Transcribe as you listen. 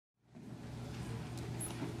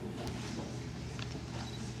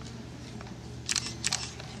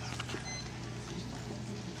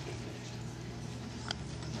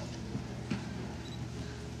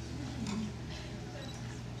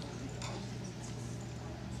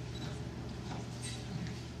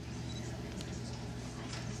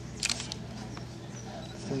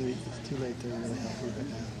too late to really help you right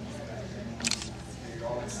now. You're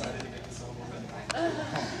all excited to get this over with.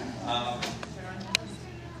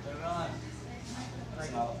 Put it on.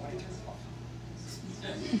 It's not a fight.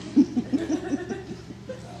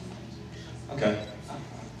 Okay.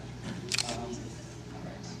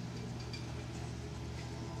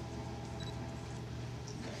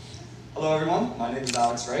 Hello everyone, my name is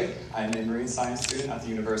Alex Wright. I'm a marine science student at the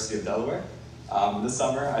University of Delaware. This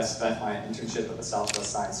summer I spent my internship at the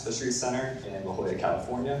Southwest Science Fisheries Center in La Jolla,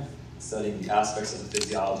 California, studying the aspects of the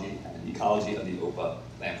physiology and ecology of the Opah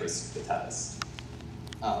lamprey vittatus.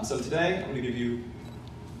 So today I'm going to give you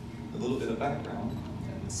a little bit of background,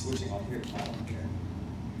 and switching on here.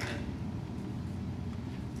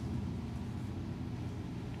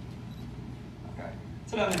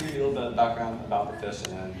 Today I'm going to give you a little bit of background about the fish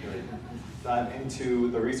and then really dive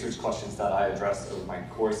into the research questions that I addressed over my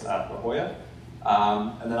course at La Jolla.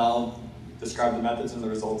 And then I'll describe the methods and the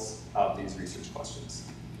results of these research questions.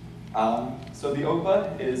 So the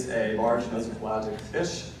Opah is a large mesopelagic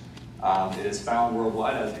fish. It is found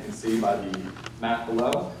worldwide, as you can see by the map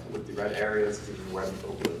below, with the red areas giving where the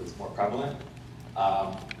Opah is more prevalent.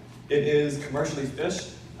 It is commercially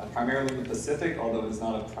fished, primarily in the Pacific, although it is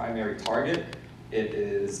not a primary target. It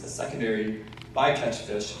is a secondary bycatch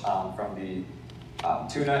fish from the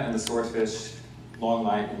tuna and the swordfish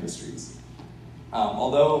longline industries.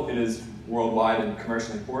 Although it is worldwide and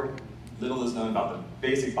commercially important, little is known about the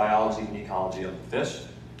basic biology and ecology of the fish.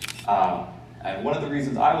 And one of the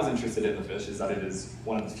reasons I was interested in the fish is that it is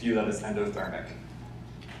one of the few that is endothermic.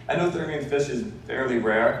 Endothermy in fish is fairly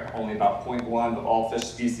rare. Only about 0.1 of all fish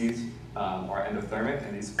species are endothermic,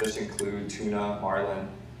 and these fish include tuna, marlin,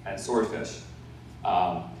 and swordfish.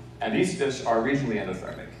 And these fish are regionally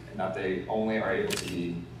endothermic in that they only are able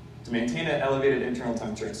to maintain an elevated internal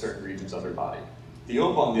temperature in certain regions of their body. The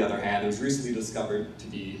Opah, on the other hand, was recently discovered to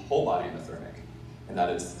be whole body endothermic, and that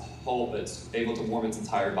it's able to warm its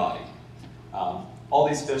entire body. All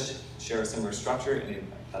these fish share a similar structure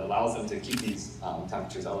that allows them to keep these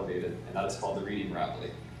temperatures elevated, and that is called the reedy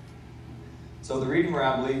mirabile. So the reedy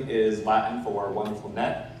mirabile is Latin for wonderful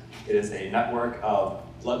net. It is a network of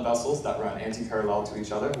blood vessels that run anti-parallel to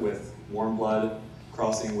each other, with warm blood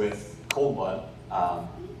crossing with cold blood,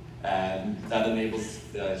 and that enables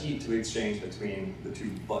the heat to exchange between the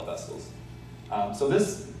two blood vessels. So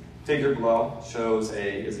this figure below shows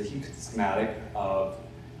is a heat schematic of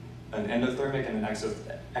an endothermic and an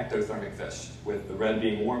ectothermic fish, with the red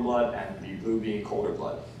being warm blood and the blue being colder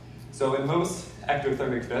blood. So in most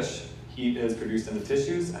ectothermic fish, heat is produced in the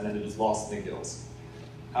tissues and then it is lost in the gills.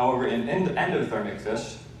 However, in endothermic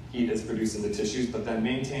fish, heat is produced in the tissues, but then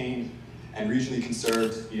maintained and regionally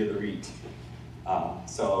conserved via the reed.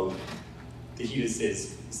 So the heat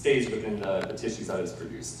stays within the tissues that is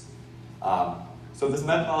produced. So this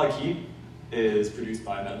metabolic heat is produced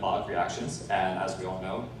by metabolic reactions, and as we all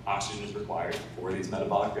know, oxygen is required for these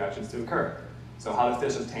metabolic reactions to occur. So how do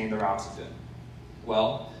fish obtain their oxygen?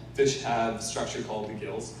 Well, fish have a structure called the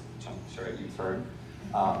gills, which I'm sure you've heard.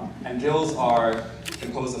 And gills are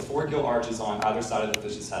composed of 4 gill arches on either side of the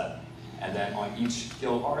fish's head. And then on each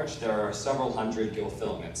gill arch, there are several hundred gill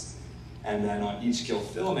filaments. And then on each gill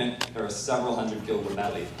filament, there are several hundred gill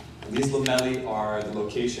lamellae. And these lamellae are the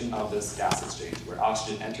location of this gas exchange, where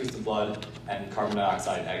oxygen enters the blood and carbon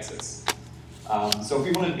dioxide exits. So if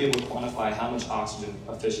we wanted to be able to quantify how much oxygen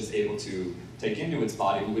a fish is able to take into its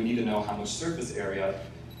body, we would need to know how much surface area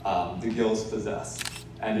the gills possess.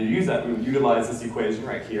 And to use that, we would utilize this equation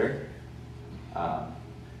right here,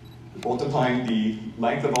 multiplying the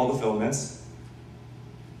length of all the filaments,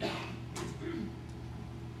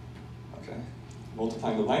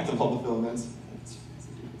 multiplying the length of all the filaments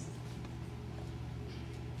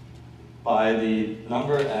by the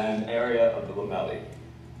number and area of the lamellae,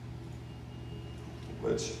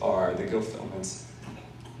 which are the gill filaments.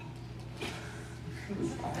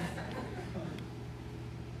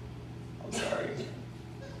 I'm sorry.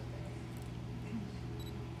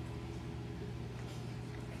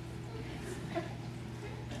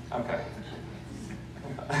 Okay.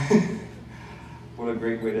 What a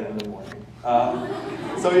great way to end the morning.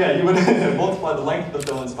 So yeah, you would multiply the length of the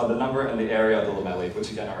filaments by the number and the area of the lamellae,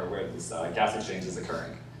 which again are where this gas exchange is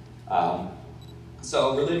occurring.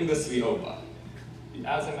 So relating this to the Opah,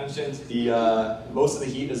 as I mentioned, most of the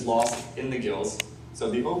heat is lost in the gills.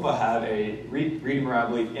 So the Opah have a reedy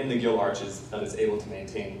mirabile in the gill arches that is able to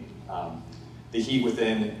maintain the heat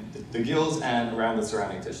within the gills and around the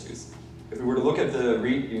surrounding tissues. If we were to look at the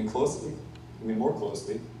reed more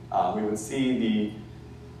closely, we would see the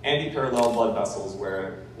anti-parallel blood vessels,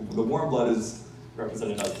 where the warm blood is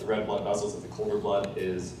represented as the red blood vessels and the colder blood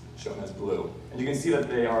is shown as blue. And you can see that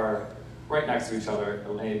they are right next to each other,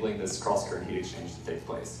 enabling this cross-current heat exchange to take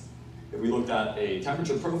place. If we looked at a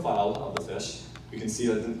temperature profile of the fish, we can see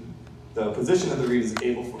that the position of the reed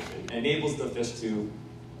enables the fish to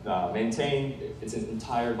maintain its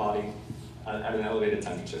entire body at an elevated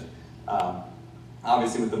temperature.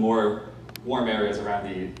 Obviously, with the more warm areas around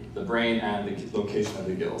the brain and the location of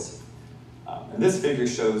the gills. And this figure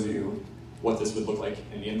shows you what this would look like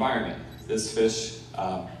in the environment. This fish,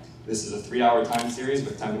 this is a 3-hour time series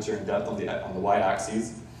with temperature and depth on the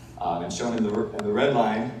y-axis. And shown in the red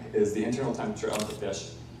line is the internal temperature of the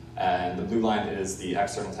fish, and the blue line is the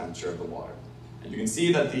external temperature of the water. And you can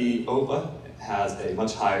see that the Opah has a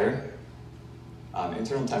much higher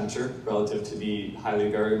internal temperature relative to the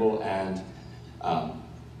highly variable and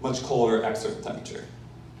much colder external temperature.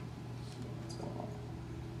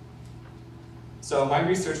 So my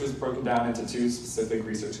research was broken down into 2 specific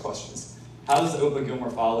research questions. How does the Opah gill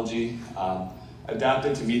morphology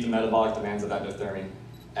adapted to meet the metabolic demands of endothermy?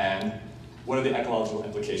 And what are the ecological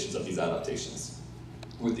implications of these adaptations?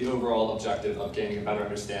 With the overall objective of gaining a better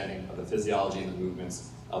understanding of the physiology and the movements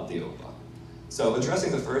of the Opah. So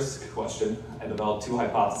addressing the first question, I developed 2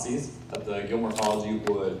 hypotheses: that the gill morphology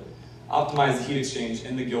would optimize the heat exchange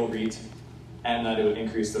in the gill reed, and that it would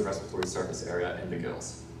increase the respiratory surface area in the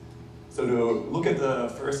gills. So to look at the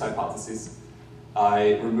first hypothesis,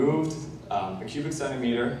 I removed a cubic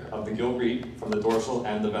centimeter of the gill reed from the dorsal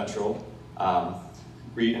and the ventral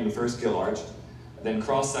reed in the first gill arch, and then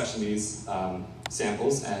cross-section these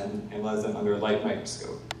samples and analyze them under a light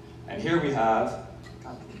microscope. And here we have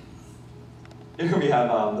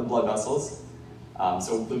the blood vessels.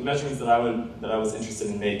 So the measurements that I was interested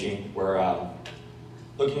in making were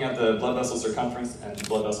looking at the blood vessel circumference and the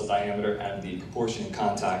blood vessel diameter and the proportion in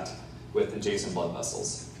contact with adjacent blood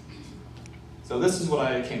vessels. So this is what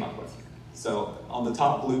I came up with. So on the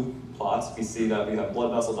top blue plots, we see that we have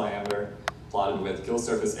blood vessel diameter plotted with gill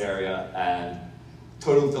surface area and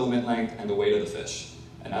total filament length and the weight of the fish.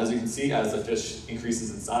 And as you can see, as the fish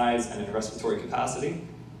increases in size and in respiratory capacity,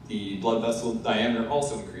 the blood vessel diameter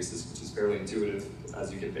also increases, which is fairly intuitive.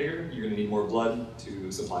 As you get bigger, you're going to need more blood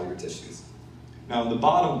to supply your tissues. Now in the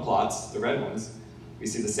bottom plots, the red ones, we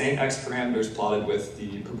see the same X parameters plotted with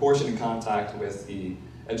the proportion in contact with the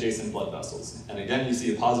adjacent blood vessels. And again, you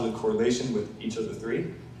see a positive correlation with each of the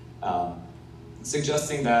 3,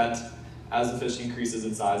 suggesting that as the fish increases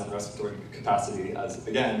in size and respiratory capacity, as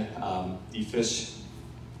again, the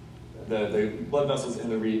blood vessels in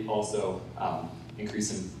the reed also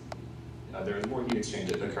increase in, there is more heat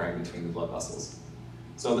exchange occurring between the blood vessels.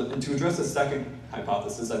 So to address the second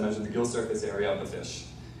hypothesis, I measured the gill surface area of the fish.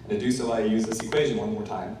 And to do so, I use this equation one more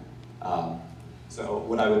time. So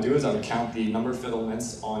what I would do is I would count the number of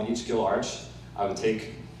filaments on each gill arch. I would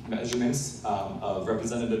take measurements of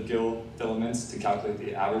representative gill filaments to calculate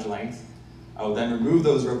the average length. I would then remove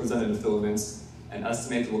those representative filaments and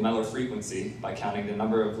estimate the lamellar frequency by counting the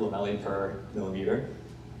number of lamellae per millimeter.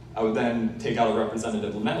 I would then take out a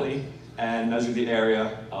representative lamellae and measure the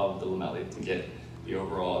area of the lamellae to get the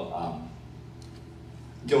overall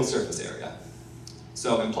gill surface area.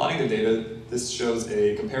 So in plotting the data, this shows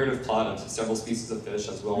a comparative plot of several species of fish,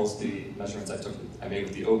 as well as the measurements I made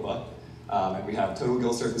with the Opah. And we have total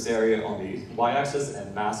gill surface area on the y-axis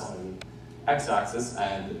and mass on the x-axis.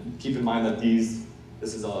 And keep in mind that this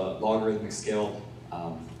is a logarithmic scale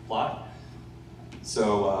plot.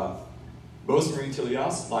 So most marine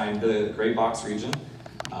teleosts lie in the gray box region.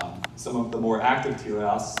 Some of the more active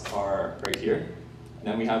teleosts are right here. And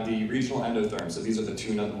then we have the regional endotherms. So these are the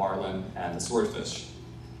tuna, the marlin, and the swordfish.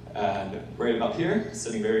 And right about here,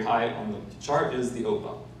 sitting very high on the chart, is the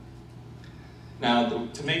Opah. Now,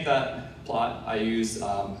 to make that plot, I use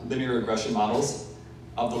linear regression models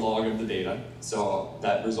of the log of the data. So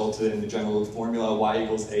that resulted in the general formula y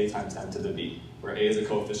equals a times m to the b, where a is a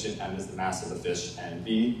coefficient, m is the mass of the fish, and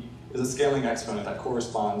b is a scaling exponent that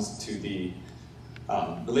corresponds to the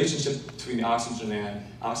relationship between the oxygen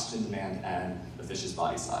demand and the fish's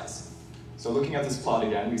body size. So looking at this plot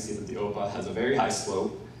again, we see that the Opah has a very high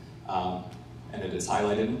slope, and it is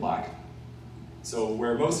highlighted in black. So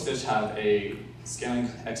where most fish have a scaling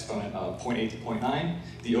exponent of 0.8 to 0.9,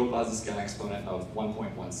 the Opah has a scaling exponent of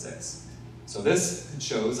 1.16. So this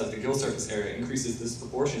shows that the gill surface area increases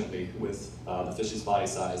disproportionately with the fish's body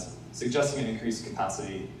size, suggesting an increased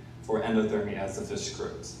capacity for endothermy as the fish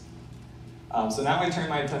grows. So now I turn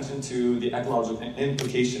my attention to the ecological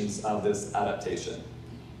implications of this adaptation.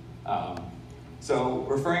 So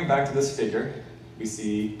referring back to this figure, we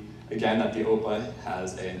see again that the Opah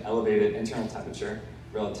has an elevated internal temperature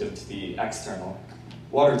relative to the external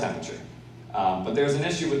water temperature. But there's an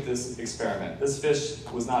issue with this experiment. This fish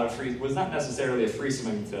was not necessarily a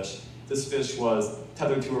free-swimming fish this fish was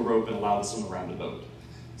tethered to a rope and allowed to swim around the boat.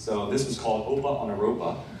 So this was called Opah on a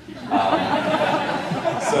Ropa.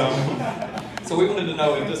 So we wanted to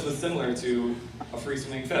know if this was similar to a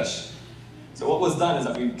free-swimming fish. So what was done is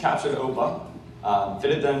that we captured Opah,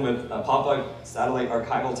 fitted them with a pop-up satellite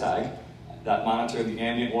archival tag that monitored the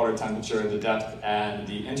ambient water temperature, the depth, and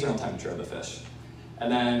the internal temperature of the fish.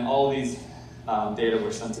 And then all of these data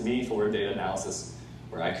were sent to me for data analysis,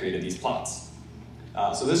 where I created these plots.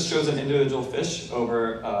 So this shows an individual fish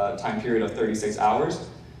over a time period of 36 hours.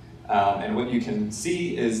 And what you can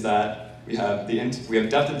see is that we have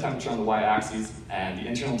depth and temperature on the y-axis, and the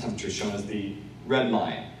internal temperature is shown as the red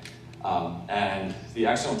line. And the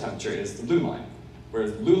external temperature is the blue line.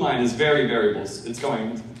 Whereas the blue line is very variable. It's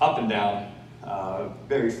going up and down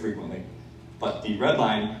very frequently. But the red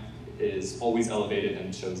line is always elevated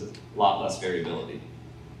and shows a lot less variability.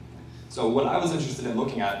 So what I was interested in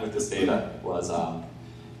looking at with this data was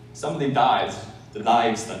some of the dives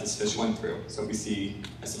that this fish went through. So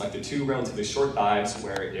I selected 2 relatively short dives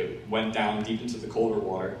where it went down deep into the colder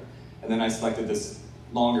water, and then I selected this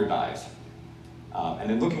longer dive. And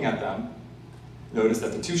then looking at them, notice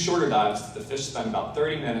that the 2 shorter dives, the fish spent about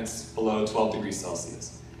 30 minutes below 12 degrees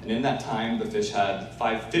Celsius. And in that time, the fish had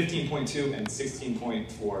 15.2 and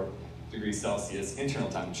 16.4 degrees Celsius internal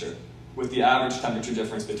temperature, with the average temperature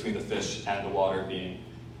difference between the fish and the water being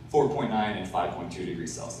 4.9 and 5.2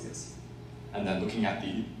 degrees Celsius. And then looking at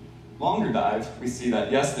the longer dive, we see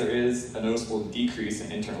that yes, there is a noticeable decrease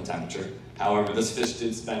in internal temperature. However, this fish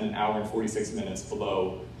did spend 1 hour and 46 minutes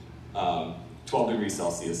below 12 degrees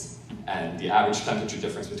Celsius, and the average temperature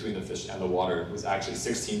difference between the fish and the water was actually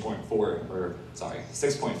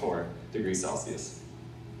 6.4 degrees Celsius.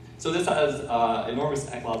 So this has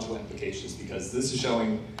enormous ecological implications, because this is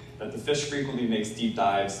showing that the fish frequently makes deep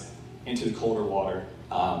dives into the colder water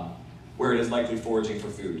where it is likely foraging for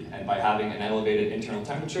food. And by having an elevated internal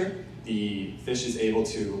temperature, the fish is able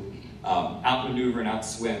to outmaneuver and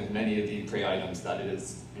outswim many of the prey items that it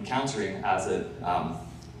is encountering as it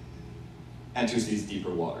enters these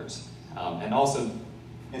deeper waters. And also,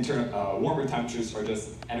 warmer temperatures are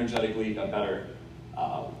just energetically a better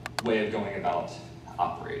way of going about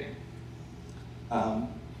operating.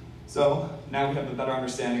 So now we have a better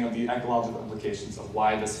understanding of the ecological implications of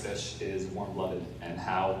why this fish is warm-blooded and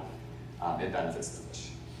how it benefits the fish.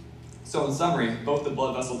 So in summary, both the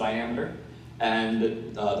blood vessel diameter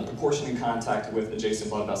and the proportion in contact with adjacent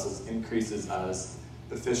blood vessels increases as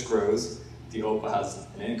the fish grows. The Opah has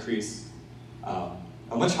an increase, a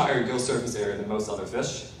much higher gill surface area than most other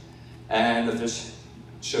fish, and the fish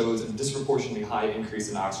shows a disproportionately high increase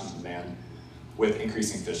in oxygen demand with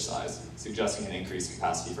increasing fish size, suggesting an increased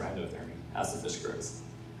capacity for endothermy as the fish grows.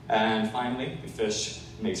 And finally, the fish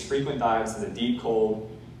makes frequent dives in the deep, cold,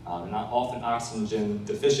 not often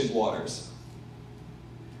oxygen-deficient waters.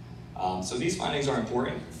 So these findings are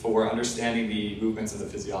important for understanding the movements and the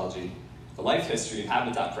physiology, the life history and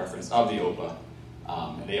habitat preference of the Opah.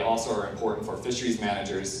 And they also are important for fisheries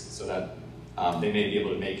managers so that they may be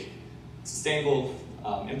able to make sustainable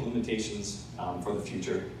implementations for the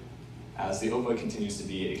future, as the Opah continues to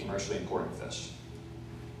be a commercially important fish.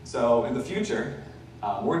 So in the future,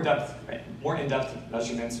 more in-depth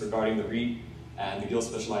measurements regarding the reef and the gill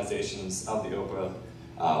specializations of the Opah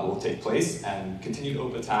will take place, and continued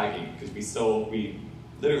Opah tagging, because we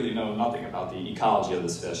literally know nothing about the ecology of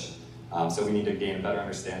this fish. So we need to gain a better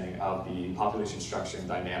understanding of the population structure and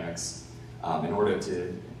dynamics in order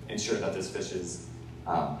to ensure that this fish is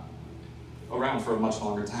around for a much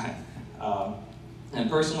longer time. And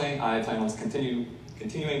personally, I plan on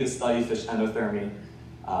continuing to study fish endothermy,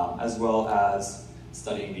 as well as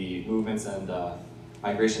studying the movements and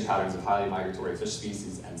migration patterns of highly migratory fish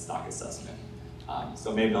species and stock assessment.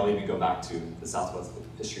 So maybe I'll even go back to the Southwest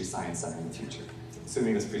Fisheries Science Center in the future,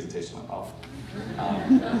 assuming this presentation went well.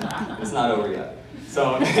 It's not over yet.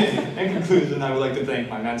 So in conclusion, I would like to thank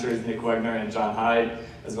my mentors, Nick Wegner and John Hyde,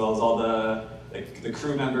 as well as all the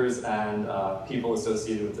crew members and people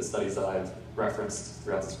associated with the studies that I've referenced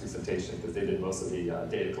throughout this presentation, because they did most of the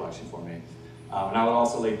data collection for me. And I would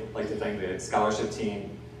also like to thank the scholarship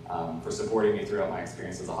team for supporting me throughout my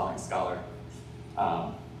experience as a Holling Scholar.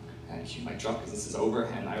 And cue my truck, because this is over,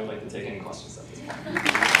 and I would like to take any questions at this point.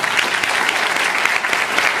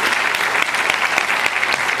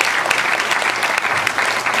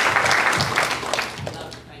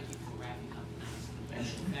 Thank you for wrapping up now.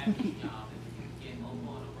 Fabulous job and getting Opah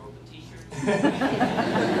on a Ropa t-shirt.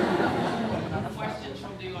 Questions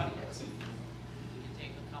from the audience? We can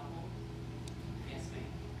take a couple. Yes, ma'am.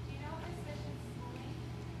 Do you know if this fish is schooling?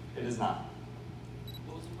 It is not.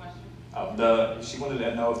 What was the question? She wanted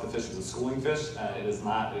to know if the fish was a schooling fish, and it is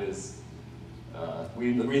not. It is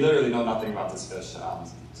we literally know nothing about this fish,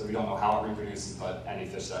 so we don't know how it reproduces, but any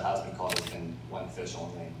fish that has been caught has been one fish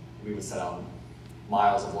only. We would set out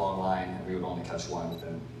miles of long line, and we would only catch one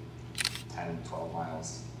within 10, 12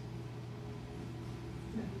 miles.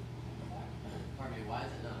 Pardon me, why is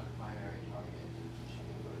it not a primary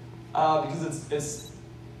target? Because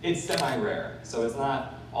it's semi-rare, so it's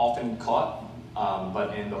not often caught,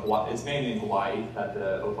 but it's mainly in Hawaii that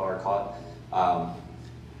the Opah are caught.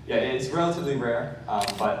 Yeah, it's relatively rare,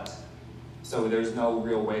 but so there's no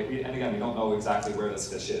real way, and again, we don't know exactly where this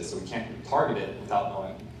fish is, so we can't target it without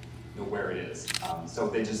knowing where it is. So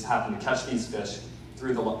they just happen to catch these fish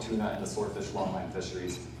through the tuna and the swordfish longline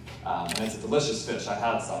fisheries. And it's a delicious fish. I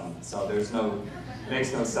had some, so it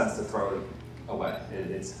makes no sense to throw it away.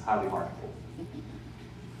 It's highly marketable.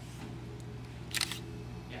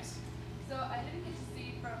 Yes. So I didn't get to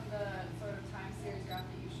see from the sort of time series graph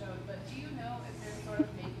that you showed, but do you know if they're sort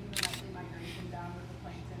of making the monthly migration down with the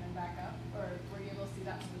plankton and back up, or were you able to see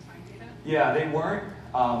that from the time data? Yeah, they weren't.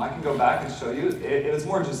 I can go back and show you. It was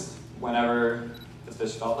more just whenever the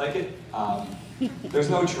fish felt like it. There's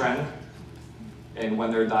no trend in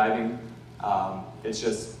when they're diving. It's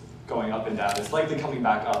just going up and down. It's likely coming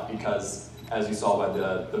back up because, as you saw by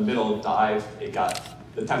the middle dive,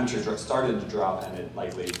 the temperature started to drop, and it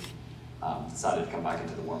likely decided to come back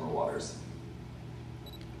into the warmer waters.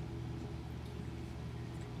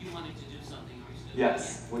 You wanted to do something, are you still?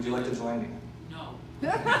 Yes. Would you like to join me? No.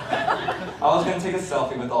 I was going to take a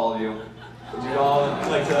selfie with all of you. Would you all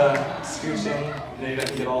like to scooch in? Maybe I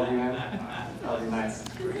can get all of you in. That would be nice.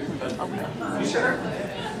 But, you sure?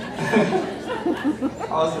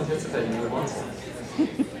 I was anticipating you would want to.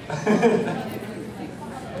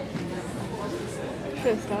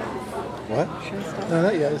 Should have stopped. What? Should have stopped. No,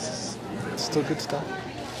 not yet. It's still good stuff.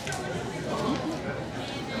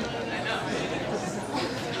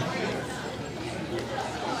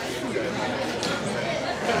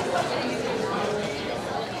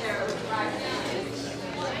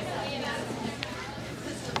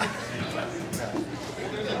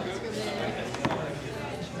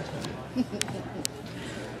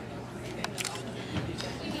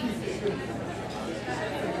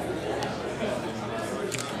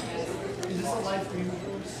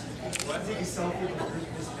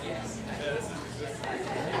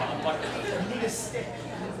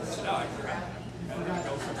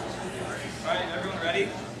 Alright, everyone ready?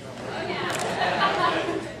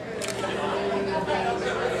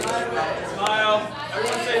 Smile.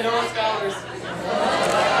 Everyone say NOAA scholars.